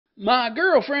My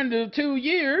girlfriend of 2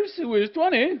 years, who is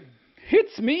 20,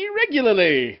 hits me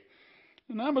regularly.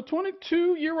 And I'm a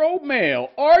 22-year-old male.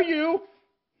 Are you?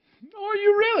 Are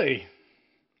you really?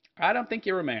 I don't think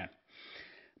you're a man.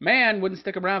 Man wouldn't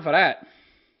stick around for that.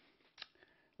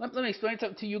 Let me explain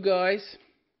something to you guys.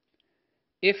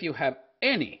 If you have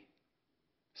any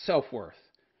self-worth,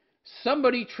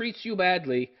 somebody treats you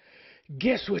badly,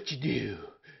 guess what you do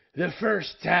the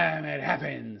first time it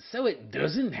happens so it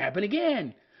doesn't happen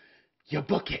again? You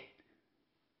book it.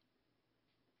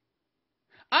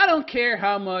 I don't care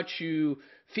how much you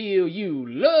feel you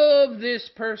love this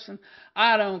person.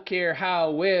 I don't care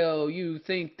how well you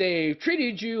think they've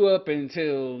treated you up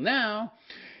until now.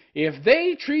 If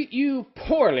they treat you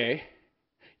poorly,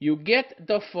 you get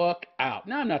the fuck out.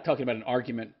 Now, I'm not talking about an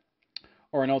argument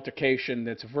or an altercation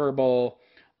that's verbal,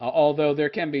 although there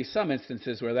can be some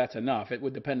instances where that's enough. It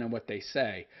would depend on what they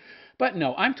say. But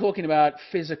no, I'm talking about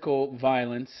physical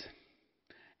violence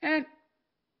and,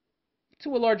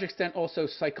 to a large extent, also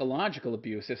psychological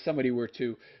abuse. If somebody were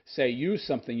to, say, use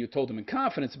something you told them in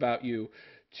confidence about you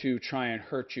to try and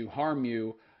hurt you, harm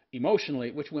you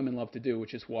emotionally, which women love to do,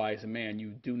 which is why, as a man,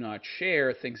 you do not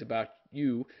share things about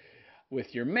you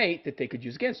with your mate that they could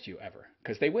use against you ever,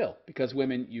 because they will, because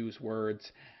women use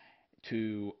words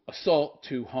to assault,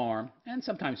 to harm, and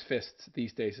sometimes fists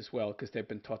these days as well, because they've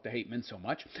been taught to hate men so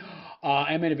much.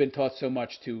 And men have been taught so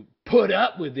much to put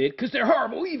up with it because they're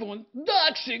horrible, evil, and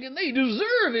doxing, and they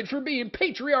deserve it for being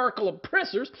patriarchal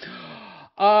oppressors.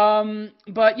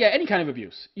 But yeah, any kind of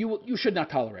abuse, you should not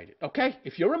tolerate it, okay?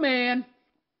 If you're a man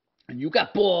and you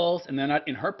got balls and they're not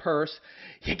in her purse,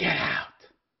 you get out.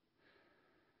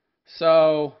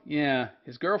 So, yeah,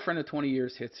 his girlfriend of 20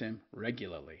 years hits him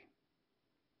regularly.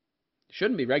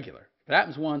 Shouldn't be regular. If it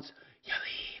happens once, you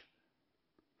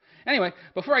leave. Anyway,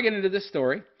 before I get into this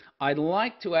story, I'd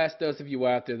like to ask those of you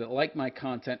out there that like my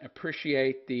content,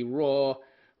 appreciate the raw,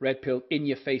 red pill,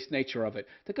 in-your-face nature of it,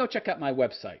 to go check out my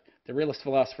website,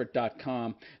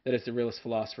 therealistphilosopher.com. That is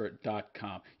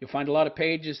therealistphilosopher.com. You'll find a lot of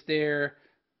pages there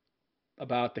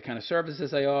about the kind of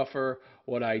services I offer,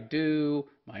 what I do,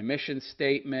 my mission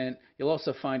statement. You'll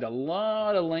also find a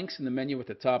lot of links in the menu at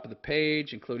the top of the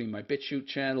page, including my BitChute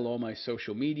channel, all my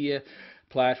social media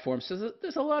platforms. So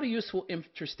there's a lot of useful,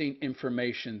 interesting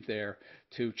information there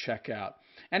to check out.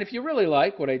 And if you really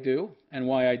like what I do and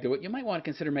why I do it, you might want to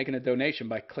consider making a donation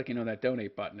by clicking on that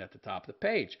donate button at the top of the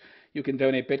page. You can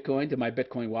donate Bitcoin to my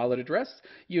Bitcoin wallet address.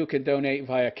 You can donate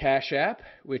via Cash App,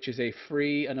 which is a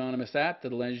free anonymous app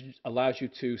that allows you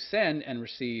to send and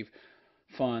receive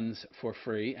funds for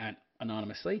free and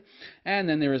anonymously. And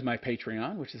then there is my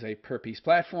Patreon, which is a per piece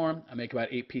platform. I make about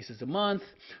 8 pieces a month.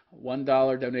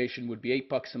 $1 donation would be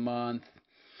 $8 a month.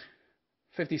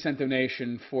 50-cent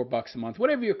donation, $4 a month,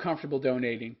 whatever you're comfortable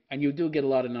donating. And you do get a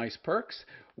lot of nice perks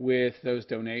with those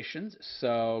donations.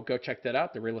 So go check that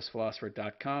out,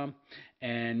 therealistphilosopher.com,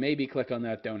 and maybe click on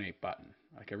that donate button.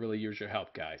 I could really use your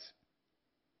help, guys.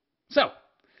 So,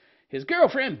 his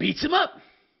girlfriend beats him up,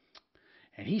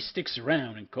 and he sticks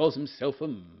around and calls himself a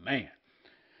man.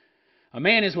 A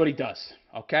man is what he does,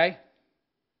 okay?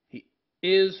 He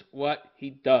is what he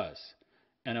does.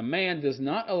 And a man does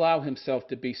not allow himself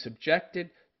to be subjected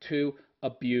to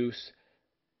abuse,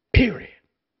 period.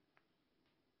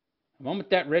 The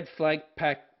moment that red flag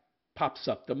pack pops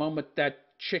up, the moment that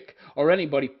chick or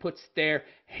anybody puts their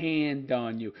hand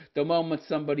on you, the moment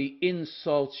somebody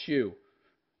insults you,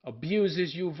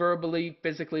 abuses you verbally,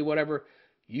 physically, whatever,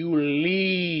 you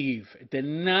leave.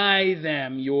 Deny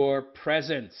them your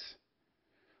presence.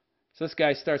 So this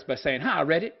guy starts by saying, "Hi,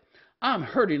 Reddit, I'm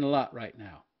hurting a lot right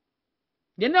now.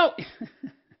 You know,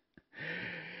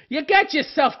 you got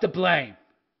yourself to blame."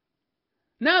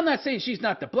 Now, I'm not saying she's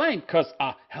not to blame, because,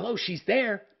 hello, she's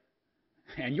there.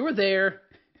 And you're there.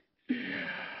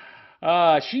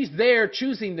 She's there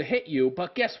choosing to hit you,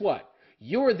 but guess what?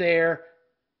 You're there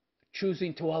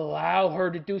choosing to allow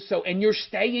her to do so, and you're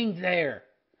staying there.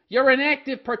 You're an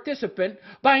active participant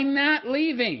by not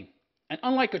leaving. And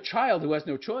unlike a child who has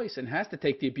no choice and has to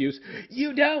take the abuse,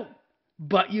 you don't,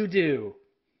 but you do.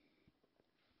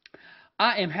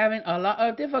 I am having a lot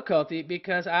of difficulty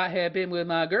because I have been with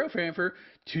my girlfriend for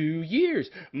 2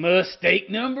 years. Mistake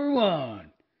number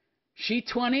 1. She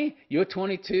 20, you're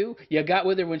 22. You got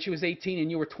with her when she was 18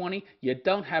 and you were 20. You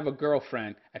don't have a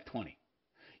girlfriend at 20.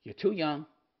 You're too young.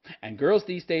 And girls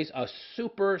these days are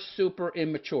super, super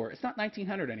immature. It's not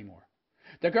 1900 anymore.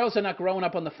 The girls are not growing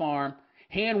up on the farm,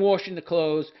 hand washing the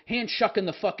clothes, hand shucking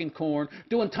the fucking corn,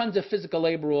 doing tons of physical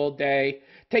labor all day,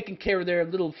 taking care of their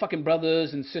little fucking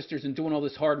brothers and sisters and doing all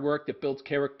this hard work that builds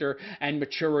character and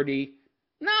maturity.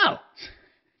 No!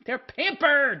 They're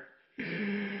pampered!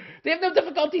 They have no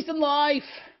difficulties in life.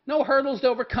 No hurdles to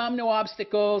overcome, no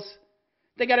obstacles.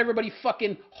 They got everybody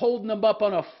fucking holding them up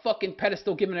on a fucking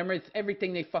pedestal, giving them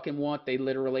everything they fucking want. They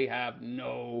literally have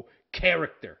no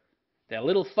character. They're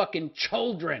little fucking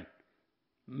children.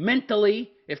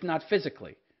 Mentally, if not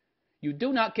physically. You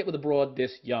do not get with a broad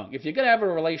this young. If you're going to have a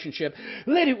relationship,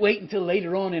 let it wait until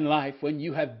later on in life when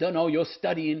you have done all your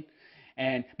studying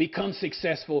and become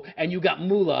successful and you got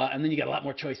moolah and then you got a lot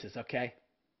more choices, okay?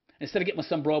 Instead of getting with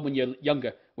some broad when you're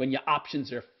younger, when your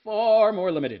options are far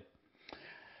more limited.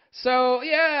 So,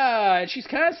 yeah, she's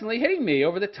constantly hitting me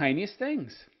over the tiniest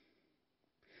things.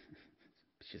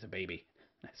 She's a baby.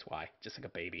 That's why. Just like a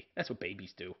baby. That's what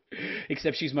babies do.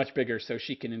 Except she's much bigger, so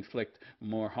she can inflict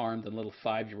more harm than a little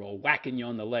 5-year-old whacking you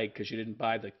on the leg because you didn't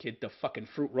buy the kid the fucking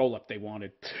fruit roll-up they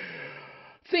wanted.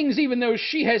 Things even though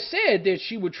she has said that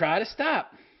she would try to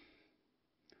stop.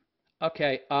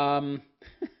 Okay,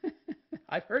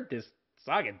 I've heard this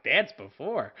song and dance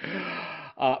before.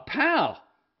 Pal,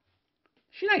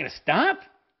 she's not going to stop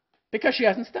because she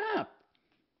hasn't stopped.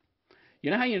 You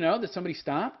know how you know that somebody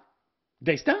stopped?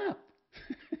 They stop.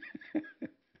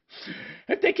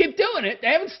 If they keep doing it, they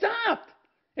haven't stopped.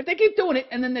 If they keep doing it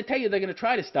and then they tell you they're going to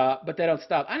try to stop, but they don't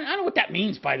stop. I don't know what that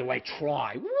means, by the way,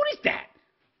 try. What is that?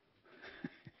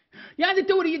 You either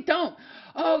do it or you don't.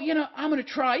 Oh, you know, I'm going to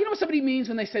try. You know what somebody means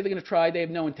when they say they're going to try? They have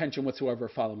no intention whatsoever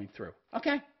of following through.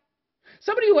 Okay?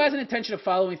 Somebody who has an intention of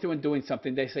following through and doing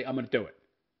something, they say, I'm going to do it.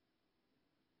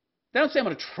 They don't say, I'm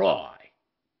going to try.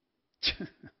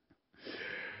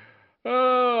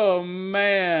 Oh,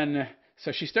 man.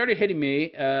 So she started hitting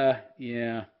me.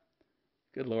 Yeah.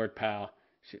 Good Lord, pal.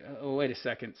 Wait a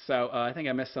second. So I think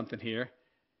I missed something here.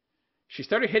 She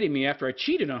started hitting me after I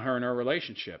cheated on her in our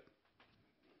relationship.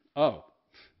 Oh.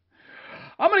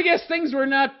 I'm going to guess things were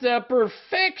not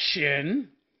perfection.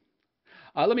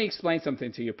 Let me explain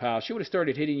something to you, pal. She would have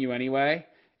started hitting you anyway.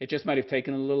 It just might have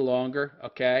taken a little longer,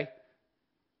 okay?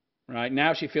 Right?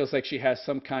 Now she feels like she has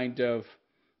some kind of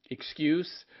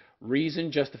excuse,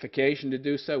 reason, justification to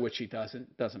do so, which she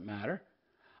doesn't. Doesn't matter.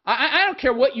 I don't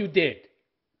care what you did.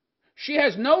 She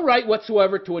has no right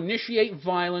whatsoever to initiate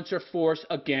violence or force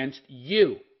against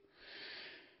you.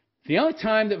 The only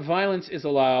time that violence is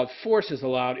allowed, force is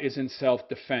allowed, is in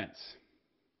self-defense.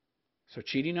 So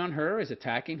cheating on her is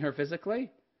attacking her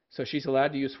physically? So she's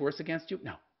allowed to use force against you?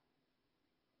 No.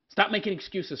 Stop making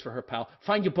excuses for her, pal.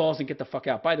 Find your balls and get the fuck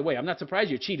out. By the way, I'm not surprised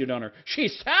you cheated on her. She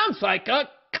sounds like a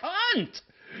cunt!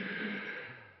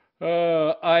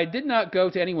 I did not go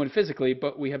to anyone physically,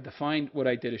 but we have defined what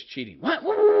I did as cheating. What?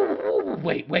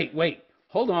 Wait.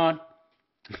 Hold on.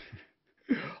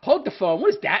 Hold the phone.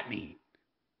 What does that mean?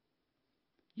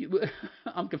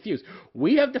 I'm confused.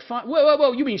 We have defined...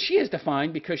 Whoa. You mean she has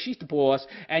defined because she's the boss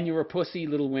and you're a pussy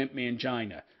little wimp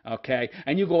mangina, okay?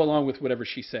 And you go along with whatever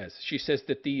she says. She says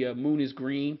that the moon is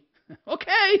green.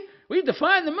 Okay, we've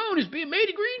defined the moon as being made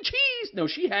of green cheese. No,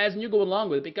 she has, and you go along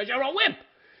with it because you're a wimp.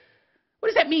 What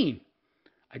does that mean?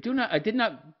 I did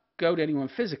not go to anyone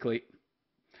physically.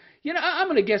 You know, I'm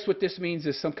going to guess what this means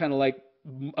is some kind of like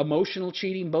emotional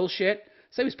cheating bullshit.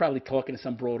 So he was probably talking to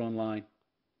some broad online.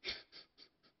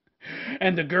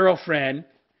 And the girlfriend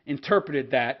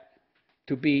interpreted that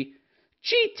to be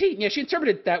cheating. Yeah, she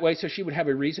interpreted it that way so she would have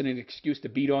a reason and excuse to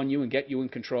beat on you and get you in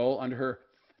control under her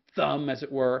thumb, as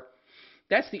it were.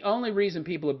 That's the only reason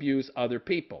people abuse other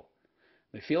people.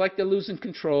 They feel like they're losing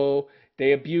control.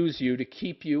 They abuse you to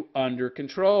keep you under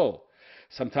control.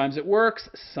 Sometimes it works,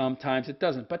 sometimes it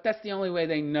doesn't. But that's the only way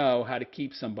they know how to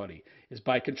keep somebody, is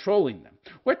by controlling them.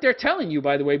 What they're telling you,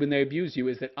 by the way, when they abuse you,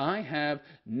 is that I have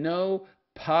no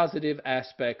positive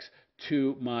aspects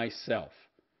to myself.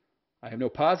 I have no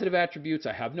positive attributes.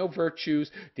 I have no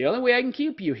virtues. The only way I can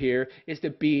keep you here is to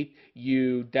beat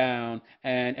you down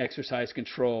and exercise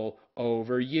control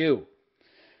over you.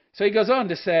 So he goes on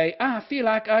to say, I feel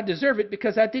like I deserve it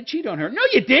because I did cheat on her. No,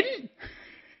 you didn't.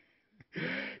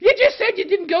 You just said you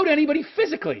didn't go to anybody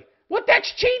physically. What?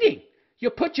 That's cheating. You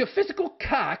put your physical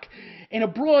cock in a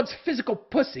broad's physical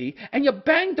pussy and you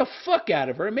banged the fuck out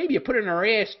of her. And maybe you put it in her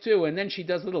ass too, and then she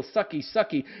does a little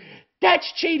sucky.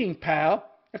 That's cheating, pal.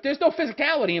 If there's no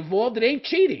physicality involved, it ain't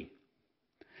cheating.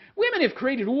 Women have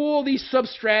created all these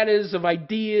substratas of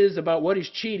ideas about what is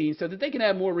cheating so that they can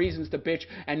have more reasons to bitch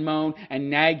and moan and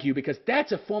nag you, because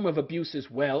that's a form of abuse as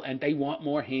well, and they want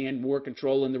more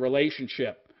control in the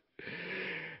relationship.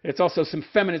 It's also some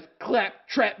feminist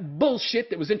claptrap bullshit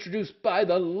that was introduced by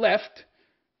the left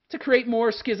to create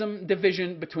more schism,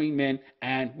 division between men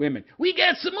and women. We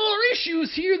got some more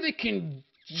issues here that can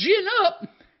gin up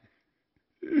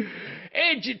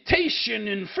agitation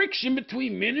and friction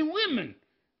between men and women.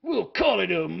 We'll call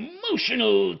it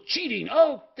emotional cheating.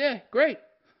 Oh, yeah, great.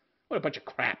 What a bunch of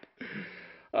crap.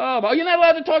 Oh, well, you're not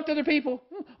allowed to talk to other people.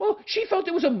 Well, she felt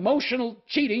it was emotional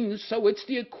cheating, so it's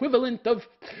the equivalent of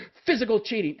physical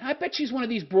cheating. I bet she's one of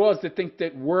these broads that think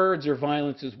that words are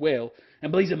violence as well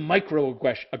and believes in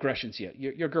microaggressions. Yeah,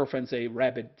 your girlfriend's a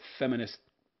rabid feminist,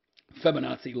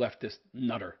 feminazi leftist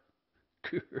nutter.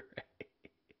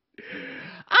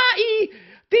 I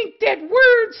think that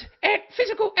words and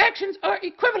physical actions are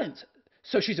equivalent.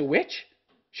 So she's a witch?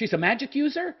 She's a magic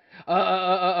user?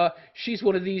 She's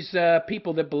one of these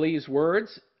people that believes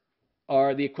words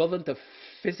are the equivalent of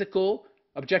physical,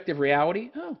 objective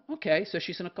reality? Oh, okay, so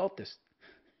she's an occultist.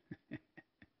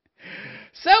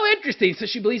 So interesting. So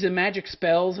she believes in magic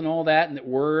spells and all that, and that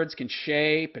words can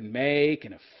shape and make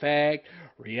and affect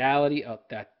reality. Oh,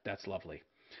 that's lovely.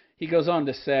 He goes on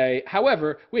to say,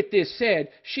 however, with this said,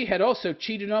 she had also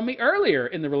cheated on me earlier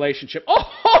in the relationship. Oh,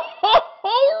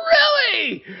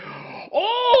 really?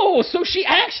 Oh, so she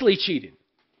actually cheated.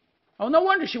 Oh, no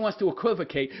wonder she wants to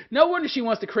equivocate. No wonder she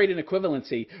wants to create an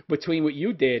equivalency between what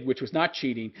you did, which was not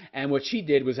cheating, and what she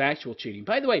did was actual cheating.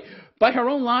 By the way, by her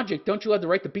own logic, don't you have the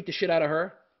right to beat the shit out of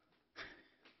her?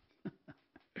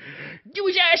 Do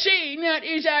as I say, not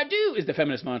as I do, is the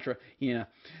feminist mantra. Yeah.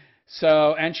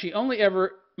 So, and she only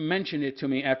ever mentioned it to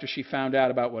me after she found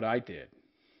out about what I did.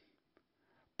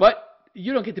 But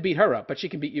you don't get to beat her up, but she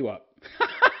can beat you up.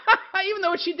 Even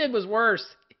though what she did was worse.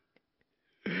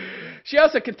 She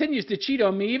also continues to cheat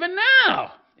on me even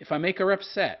now if I make her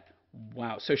upset.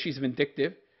 Wow. So she's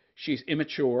vindictive. She's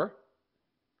immature.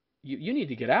 You need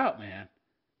to get out, man.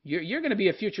 You're going to be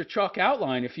a future chalk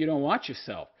outline if you don't watch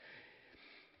yourself.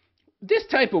 This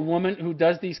type of woman who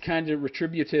does these kinds of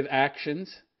retributive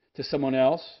actions to someone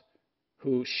else,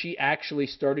 who she actually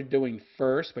started doing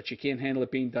first, but she can't handle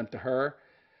it being done to her,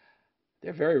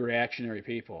 they're very reactionary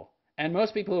people. And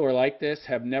most people who are like this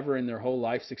have never in their whole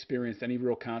lives experienced any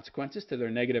real consequences to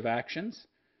their negative actions.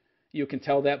 You can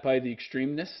tell that by the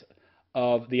extremeness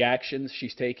of the actions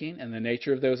she's taking and the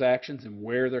nature of those actions and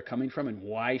where they're coming from and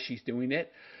why she's doing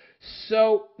it.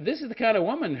 So this is the kind of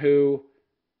woman who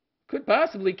could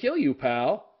possibly kill you,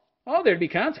 pal. Oh, there'd be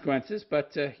consequences,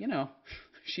 but,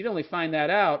 she'd only find that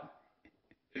out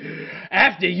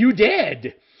after you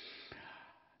dead.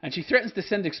 And she threatens to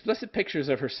send explicit pictures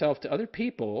of herself to other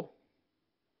people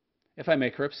if I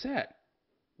make her upset.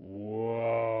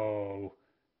 Whoa.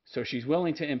 So she's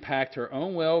willing to impact her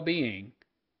own well-being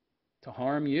to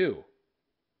harm you.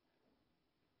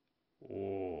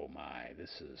 Oh my,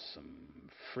 this is some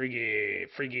freaky,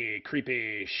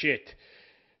 creepy shit.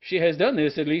 She has done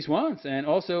this at least once and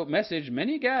also messaged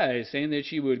many guys saying that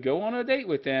she would go on a date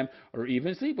with them or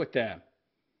even sleep with them.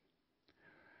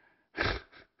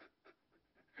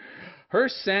 Her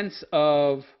sense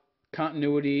of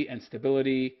continuity and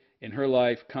stability in her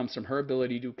life comes from her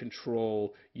ability to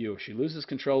control you. If she loses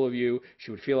control of you,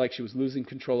 she would feel like she was losing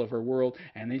control of her world,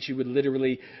 and then she would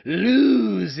literally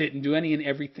lose it and do any and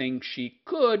everything she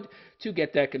could to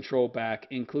get that control back,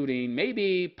 including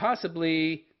maybe,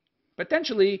 possibly,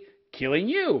 potentially killing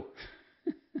you.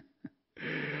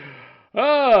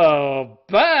 Oh,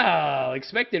 wow.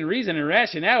 Expecting reason and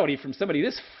rationality from somebody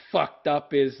this fucked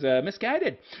up is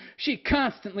misguided. She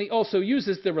constantly also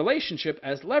uses the relationship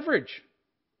as leverage.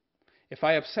 If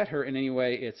I upset her in any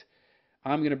way, it's,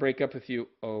 I'm going to break up with you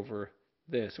over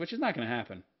this, which is not going to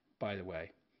happen, by the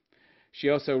way. She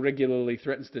also regularly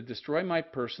threatens to destroy my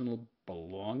personal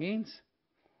belongings,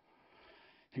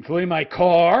 including my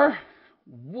car.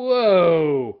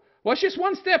 Whoa. Well, it's just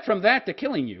one step from that to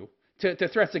killing you. To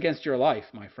threats against your life,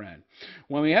 my friend.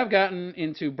 When we have gotten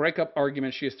into breakup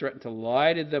arguments, she has threatened to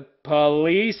lie to the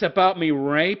police about me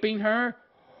raping her.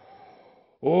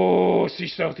 Oh,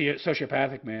 she's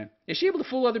sociopathic, man. Is she able to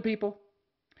fool other people?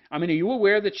 I mean, are you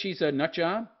aware that she's a nut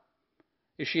job?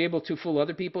 Is she able to fool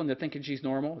other people into thinking she's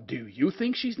normal? Do you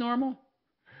think she's normal?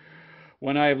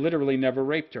 When I have literally never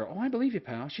raped her. Oh, I believe you,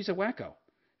 pal. She's a wacko.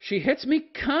 She hits me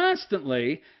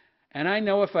constantly. And I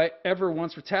know if I ever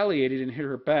once retaliated and hit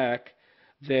her back,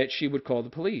 that she would call the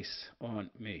police on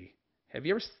me. Have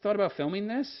you ever thought about filming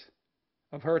this?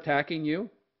 Of her attacking you?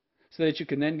 So that you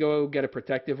can then go get a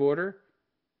protective order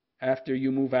after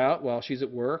you move out while she's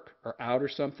at work or out or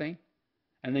something?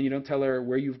 And then you don't tell her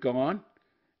where you've gone?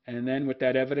 And then with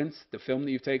that evidence, the film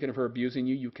that you've taken of her abusing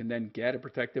you, you can then get a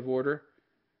protective order?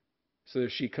 So that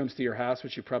if she comes to your house,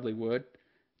 which you probably would,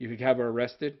 you could have her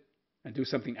arrested and do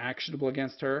something actionable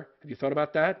against her. Have you thought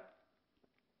about that?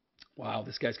 Wow,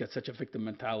 this guy's got such a victim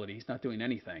mentality. He's not doing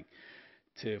anything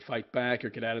to fight back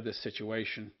or get out of this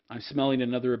situation. I'm smelling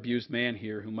another abused man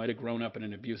here who might have grown up in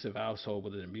an abusive household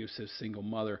with an abusive single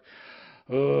mother.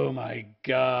 Oh my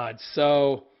God.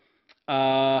 So,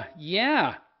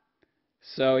 yeah.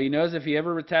 So he knows if he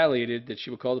ever retaliated that she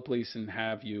would call the police and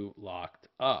have you locked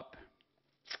up.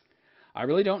 I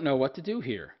really don't know what to do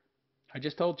here. I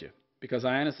just told you because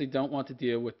I honestly don't want to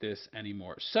deal with this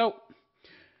anymore. So,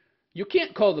 you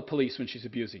can't call the police when she's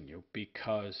abusing you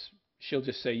because she'll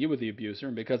just say you were the abuser,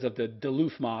 and because of the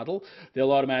Duluth model,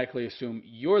 they'll automatically assume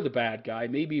you're the bad guy,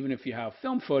 maybe even if you have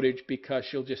film footage, because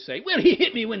she'll just say, well, he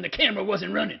hit me when the camera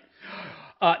wasn't running.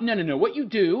 No. What you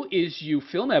do is you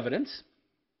film evidence,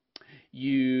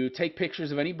 you take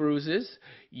pictures of any bruises,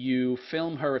 you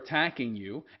film her attacking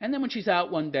you, and then when she's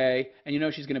out one day and you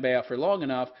know she's going to be out for long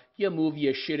enough, you move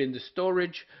your shit into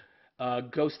storage.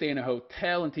 Go stay in a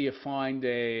hotel until you find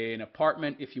an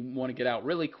apartment if you want to get out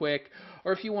really quick.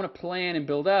 Or if you want to plan and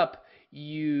build up,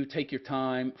 you take your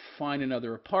time, find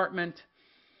another apartment.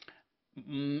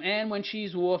 And when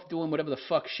she's off doing whatever the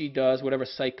fuck she does, whatever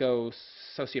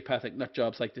sociopathic nut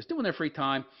jobs like this do in their free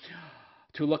time,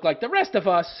 to look like the rest of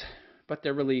us, but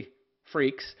they're really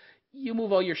freaks, you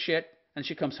move all your shit, and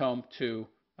she comes home to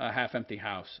a half-empty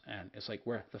house. And it's like,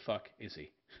 where the fuck is he?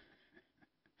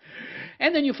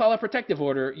 And then you file a protective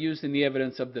order using the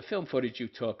evidence of the film footage you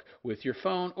took with your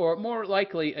phone, or more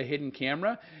likely a hidden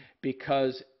camera,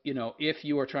 because, you know, if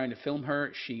you are trying to film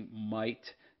her, she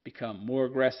might become more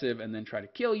aggressive and then try to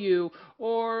kill you,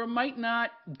 or might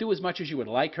not do as much as you would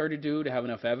like her to do to have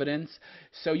enough evidence.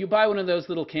 So you buy one of those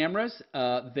little cameras.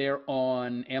 They're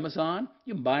on Amazon.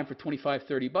 You can buy them for $25,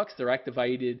 $30.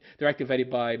 They're activated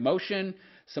by motion.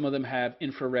 Some of them have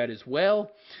infrared as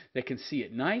well. They can see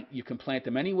at night. You can plant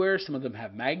them anywhere. Some of them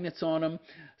have magnets on them.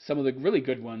 Some of the really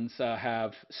good ones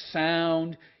have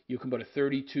sound. You can put a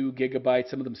 32 gigabyte,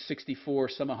 some of them 64,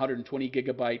 some 120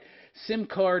 gigabyte SIM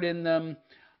card in them.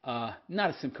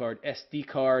 Not a SIM card, SD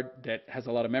card that has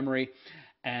a lot of memory.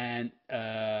 And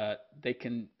they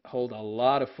can hold a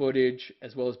lot of footage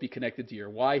as well as be connected to your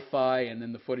Wi-Fi. And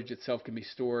then the footage itself can be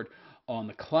stored on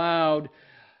the cloud.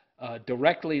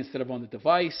 Directly instead of on the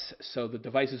device, so the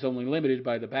device is only limited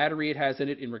by the battery it has in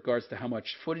it in regards to how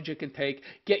much footage it can take.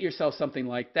 Get yourself something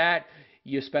like that.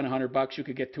 You spend $100, you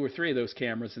could get 2 or 3 of those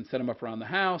cameras and set them up around the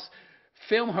house.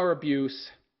 Film her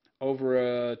abuse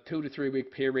over a 2 to 3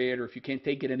 week period, or if you can't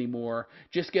take it anymore,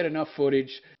 just get enough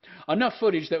footage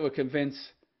that would convince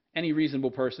any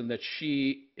reasonable person that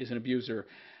she is an abuser,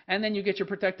 and then you get your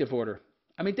protective order.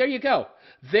 I mean, there you go.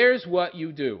 There's what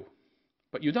you do.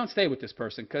 But you don't stay with this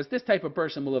person, because this type of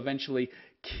person will eventually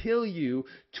kill you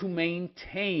to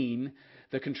maintain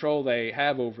the control they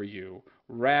have over you,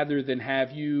 rather than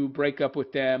have you break up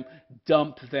with them,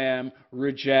 dump them,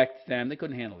 reject them. They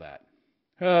couldn't handle that.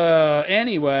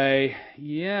 Anyway,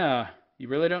 yeah, you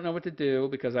really don't know what to do,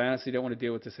 because I honestly don't want to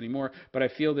deal with this anymore. But I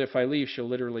feel that if I leave, she'll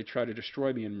literally try to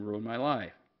destroy me and ruin my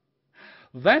life.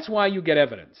 That's why you get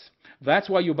evidence. That's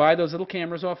why you buy those little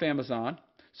cameras off Amazon,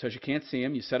 so you can't see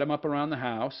them. You set them up around the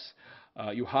house.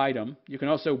 You hide them. You can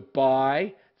also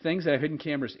buy things that have hidden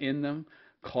cameras in them,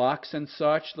 clocks and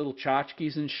such, little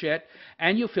tchotchkes and shit,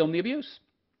 and you film the abuse.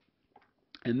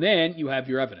 And then you have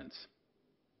your evidence,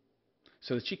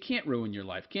 so that she can't ruin your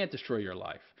life, can't destroy your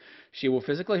life. She will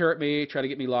physically hurt me, try to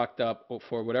get me locked up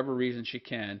for whatever reason she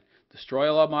can, destroy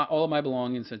all of my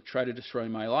belongings, and try to destroy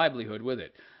my livelihood with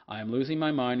it. I am losing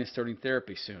my mind and starting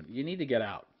therapy soon. You need to get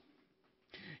out.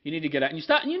 You need to get out.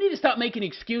 And you need to stop making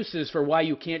excuses for why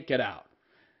you can't get out.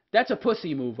 That's a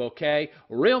pussy move, okay?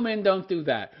 Real men don't do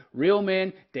that. Real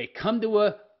men, they come to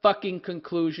a fucking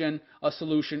conclusion, a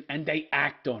solution, and they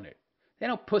act on it. They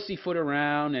don't pussyfoot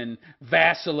around and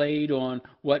vacillate on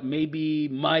what maybe,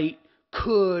 might,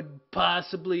 could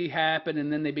possibly happen,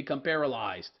 and then they become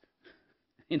paralyzed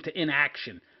into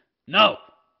inaction. No.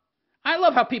 I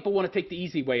love how people want to take the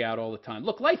easy way out all the time.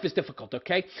 Look, life is difficult,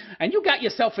 okay? And you got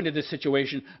yourself into this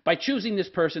situation by choosing this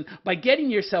person, by getting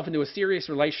yourself into a serious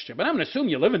relationship. And I'm going to assume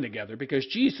you're living together, because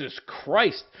Jesus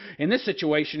Christ, in this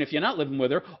situation, if you're not living with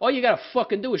her, all you got to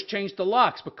fucking do is change the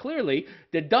locks. But clearly,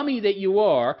 the dummy that you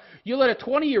are, you let a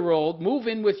 20-year-old move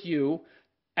in with you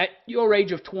at your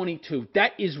age of 22.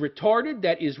 That is retarded.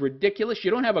 That is ridiculous.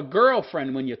 You don't have a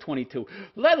girlfriend when you're 22,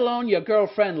 let alone your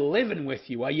girlfriend living with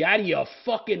you. Are you out of your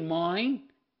fucking mind?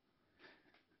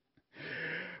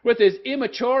 With as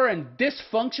immature and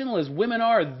dysfunctional as women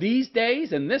are these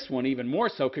days, and this one even more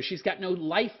so, because she's got no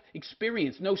life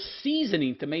experience, no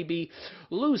seasoning to maybe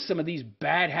lose some of these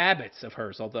bad habits of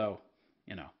hers, although,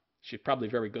 you know, she's probably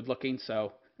very good looking,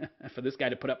 so for this guy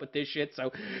to put up with this shit,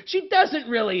 so she doesn't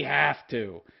really have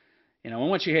to. You know,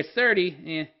 and once she hits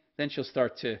 30, then she'll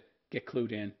start to get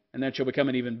clued in, and then she'll become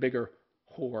an even bigger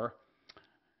whore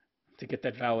to get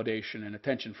that validation and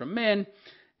attention from men,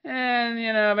 And,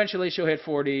 eventually she'll hit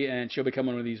 40 and she'll become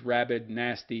one of these rabid,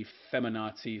 nasty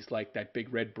feminazis like that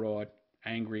big red broad,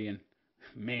 angry and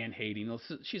man-hating.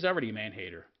 She's already a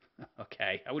man-hater.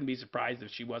 Okay, I wouldn't be surprised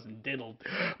if she wasn't diddled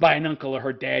by an uncle or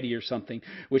her daddy or something,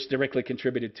 which directly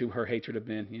contributed to her hatred of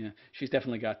men. She's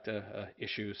definitely got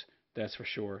issues, that's for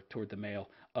sure, toward the male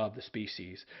of the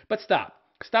species. But stop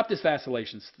this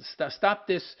vacillation. Stop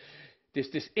this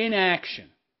inaction.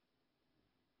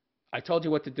 I told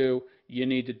you what to do. You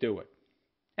need to do it.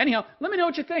 Anyhow, let me know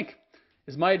what you think.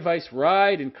 Is my advice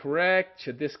right and correct?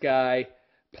 Should this guy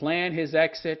plan his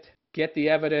exit, get the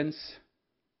evidence,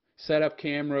 set up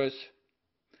cameras,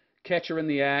 catch her in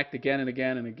the act again and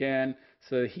again and again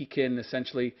so that he can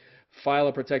essentially file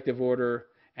a protective order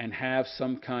and have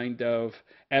some kind of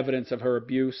evidence of her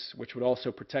abuse, which would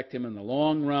also protect him in the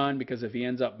long run, because if he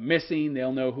ends up missing,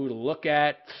 they'll know who to look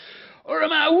at? Or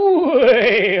am I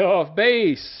way off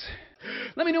base?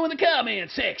 Let me know in the comment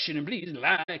section, and please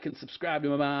like and subscribe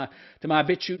to my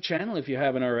BitChute channel if you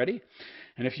haven't already.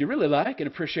 And if you really like and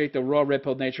appreciate the raw,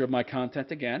 red-pilled nature of my content,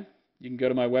 again, you can go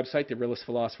to my website,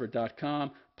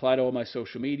 therealistphilosopher.com, apply to all my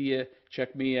social media,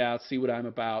 check me out, see what I'm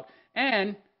about,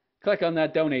 and click on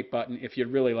that donate button if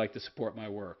you'd really like to support my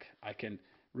work. I can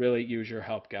really use your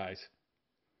help, guys.